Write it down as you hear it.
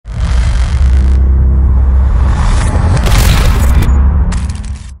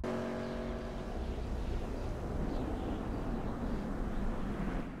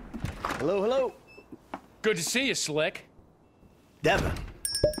Good to see you, Slick. Devin,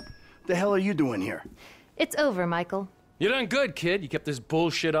 the hell are you doing here? It's over, Michael. You done good, kid. You kept this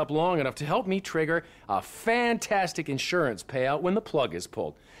bullshit up long enough to help me trigger a fantastic insurance payout when the plug is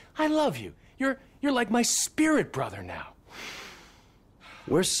pulled. I love you. You're like my spirit brother now.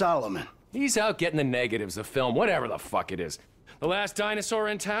 Where's Solomon? He's out getting the negatives of film, whatever the fuck it is. The last dinosaur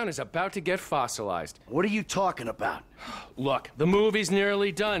in town is about to get fossilized. What are you talking about? Look, the movie's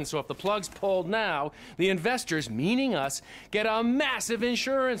nearly done, so if the plug's pulled now, the investors, meaning us, get a massive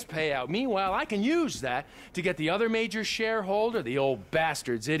insurance payout. Meanwhile, I can use that to get the other major shareholder, the old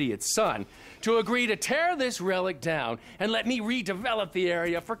bastard's idiot son, to agree to tear this relic down and let me redevelop the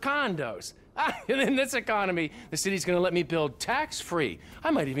area for condos. In this economy, the city's gonna let me build tax-free.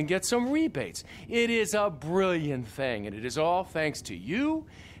 I might even get some rebates. It is a brilliant thing, and it is all thanks to you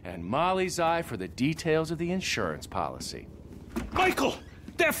and Molly's eye for the details of the insurance policy. Michael!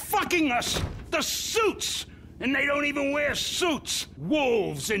 They're fucking us! The suits! And they don't even wear suits!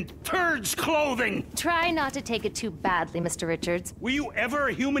 Wolves in turds' clothing! Try not to take it too badly, Mr. Richards. Were you ever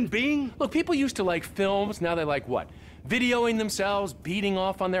a human being? Look, people used to like films, now they like what? Videoing themselves, beating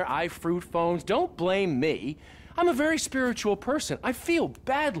off on their iFruit phones. Don't blame me. I'm a very spiritual person. I feel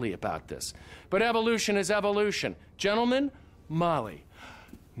badly about this. But evolution is evolution. Gentlemen, Molly,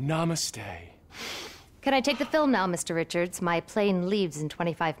 namaste. Can I take the film now, Mr. Richards? My plane leaves in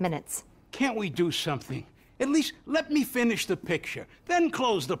 25 minutes. Can't we do something? At least let me finish the picture, then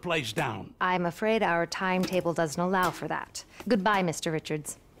close the place down. I'm afraid our timetable doesn't allow for that. Goodbye, Mr.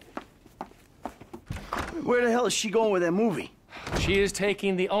 Richards. Where the hell is she going with that movie? She is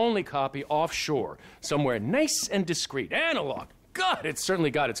taking the only copy offshore, somewhere nice and discreet. Analog. God, it's certainly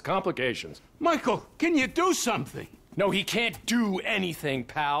got its complications. Michael, can you do something? No, he can't do anything,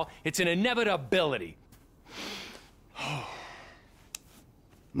 pal. It's an inevitability.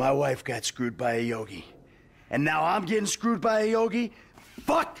 My wife got screwed by a yogi. And now I'm getting screwed by a yogi?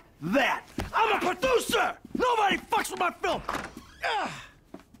 Fuck that! I'm a producer! Nobody fucks with my film!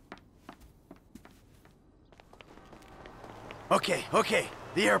 Okay,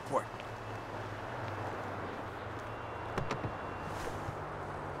 the airport.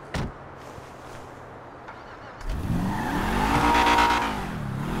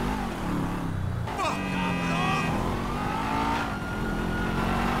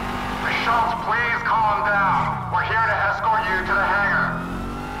 Please calm down. We're here to escort you to the hangar.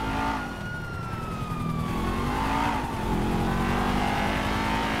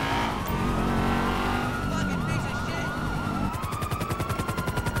 Fucking piece of shit.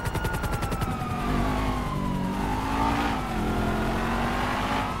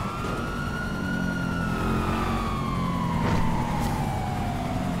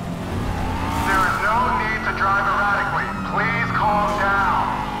 There is no need to drive erratically. Please calm down.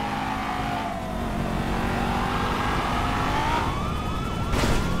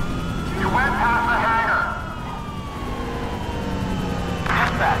 You went past the hangar.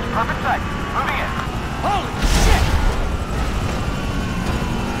 Dispatch, perfect sight. Moving in. Holy shit!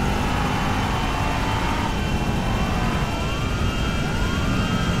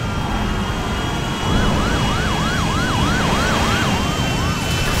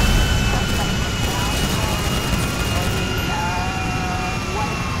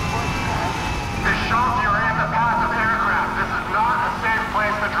 This shows you're in the path of aircraft. This is not a safe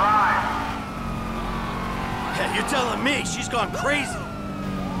place to drive. Yeah, you're telling me she's gone crazy.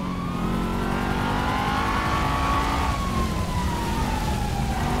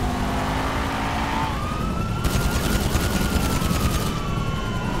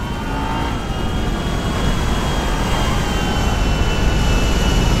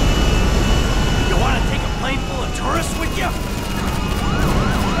 You want to take a plane full of tourists with you?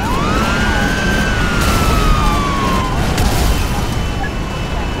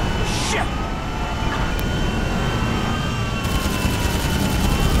 Shit!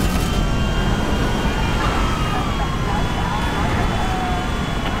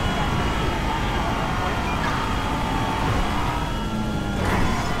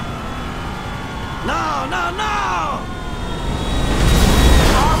 No!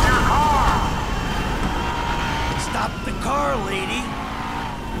 Stop your car. Stop the car, lady.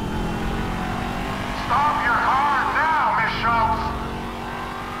 Stop your car now, Miss Schultz.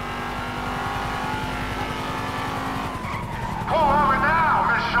 Pull over now,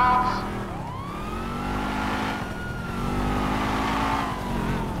 Miss Schultz.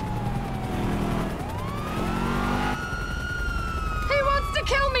 He wants to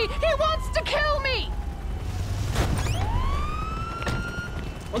kill me! He wants to kill me!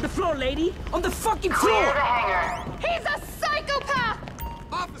 On the floor, lady! On the fucking Clear floor! the hangar. He's a psychopath!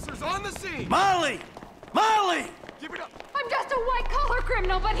 Officers on the scene! Molly! Molly! I'm just a white-collar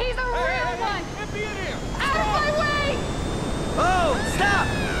criminal, but he's a real one! Get me in here! Out of my way! Oh, stop!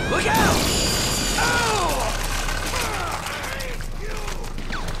 Look out! Oh!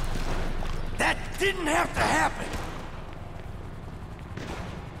 That didn't have to happen!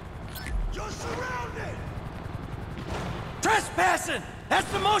 You're surrounded! Trespassing!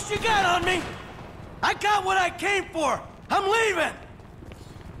 That's the most you got on me! I got what I came for! I'm leaving!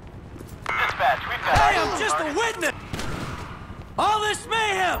 Dispatch, we've got... Hey, I'm just a witness! All this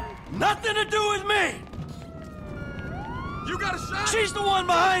mayhem! Nothing to do with me! You got a shot? She's the one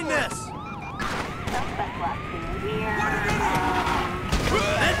behind this!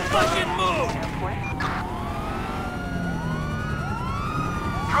 Then fucking move!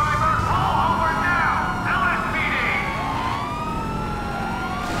 Driver, pull over now! LSPD!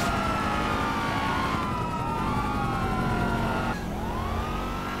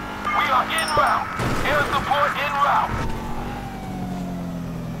 We are en route. Air support en route.